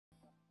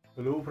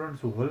Hello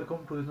friends,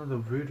 welcome to another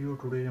video.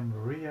 Today I'm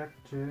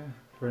reacting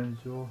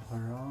Frenzo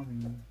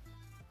Harami,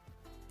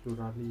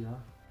 Chura Liya,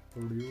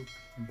 produced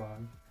by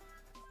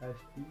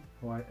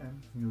STYM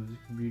music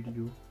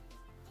video.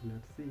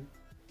 Let's see.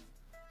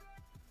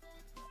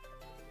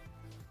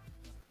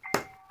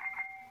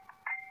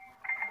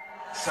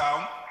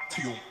 Sound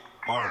to your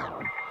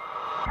mind.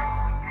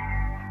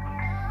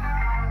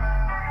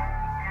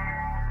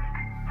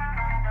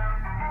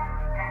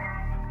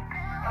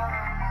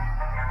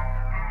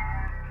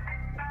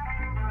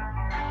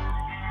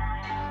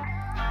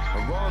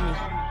 Harami.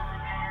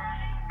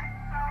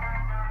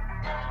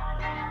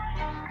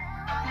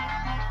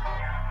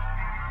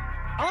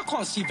 I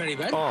can't see very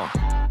well.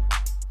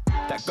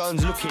 That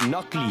gun's looking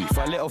knuckly. If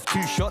I let off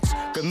 2 shots,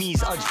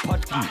 Gami's udge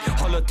putly.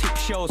 Hollow tip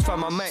shells,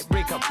 fam, I might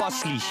break her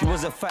bustly. She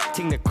was a fat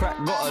thing, the crack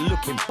got her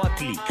looking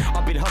buttly.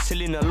 I've been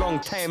hustling a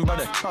long time,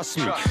 brother, trust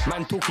me.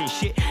 Man talking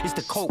shit, it's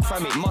the coke,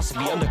 fam, it must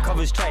be.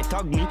 Undercovers try to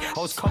tug me, I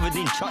was covered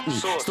in chutney.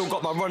 Still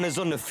got my runners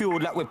on the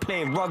field like we're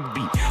playing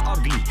rugby.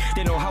 Ugly,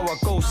 they know how I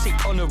go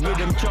sick on the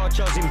rhythm.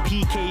 Chargers in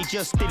PK,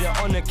 just did it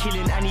on a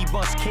killing. And he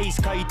bust case,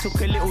 cause he took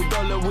a little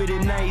dollar with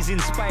it. Now he's in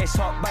Spice,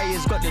 hot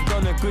buyers got the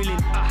Donna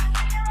grilling.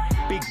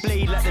 Big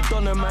blade like the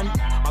Donna man.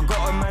 I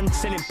got a man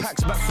selling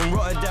packs back from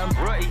Rotterdam.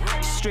 Right.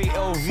 Straight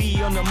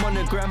LV on the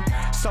monogram.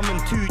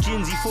 Summoned 2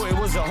 gins, he thought it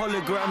was a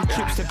hologram.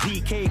 Trips to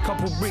PK,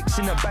 couple bricks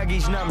in the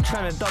baggage. Now I'm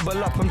trying to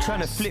double up, I'm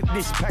trying to flip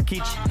this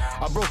package.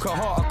 I broke her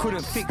heart, I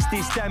couldn't fix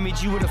this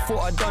damage. You would have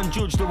thought I done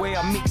judge the way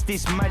I mix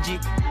this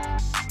magic.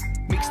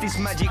 Mix this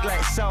magic like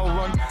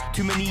Sauron.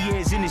 Too many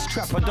years in this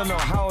trap, I don't know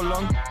how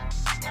long.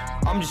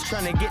 I'm just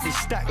trying to get this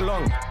stack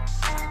long.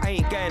 I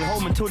ain't going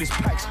home until this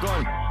pack's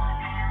gone.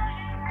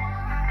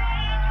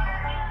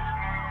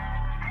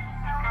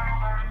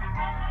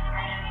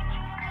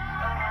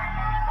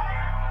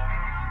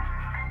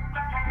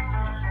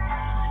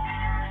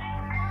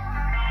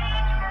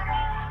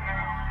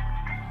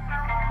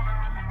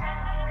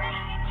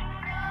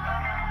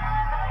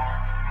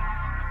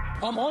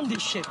 I'm on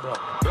this shit, bro.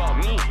 Bro,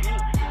 me.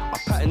 I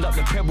patterned up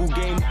the pebble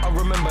game. I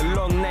remember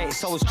long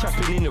nights I was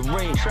trapping in the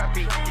rain.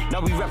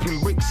 Now we wrapping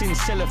bricks in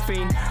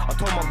cellophane. I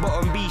told my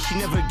bottom B she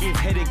never give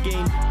head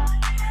again.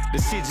 The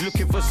Sid's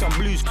looking for some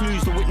blues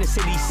clues. The witness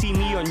said he seen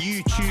me on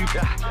YouTube.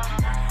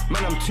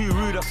 Man, I'm too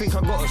rude, I think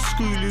I got a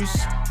screw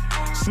loose.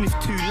 Sniff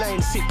 2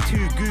 lines, sip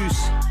 2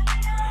 goose.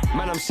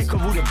 Man, I'm sick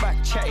of all the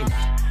back chatting.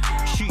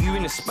 Shoot you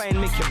in the spine,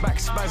 make your back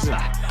spasm.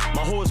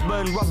 My horse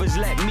burn rubbers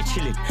like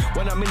Michelin.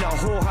 When I'm in a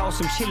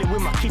whorehouse, I'm chilling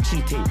with my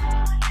kitchen team.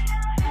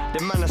 The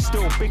man are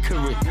still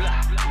bickering.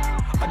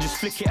 I just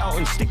flick it out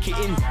and stick it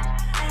in.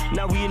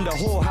 Now we in the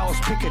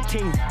whorehouse, pick a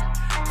ting.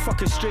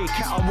 Fuck a stray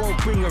cat, I won't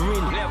bring her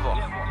in. Never.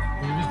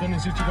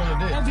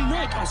 Every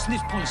night I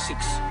sniff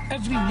 0.6.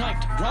 Every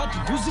night, blood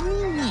goes in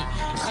me.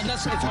 And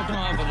that's if I don't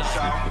have a laugh.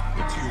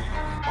 Sound to your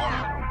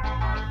mind.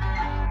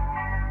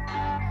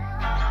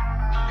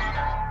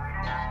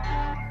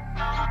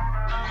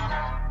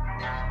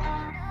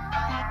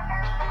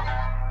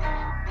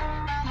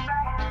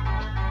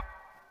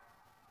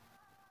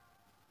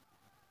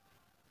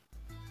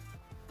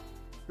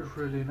 It's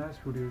really nice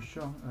video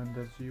song, and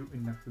I'll see you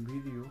in next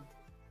video.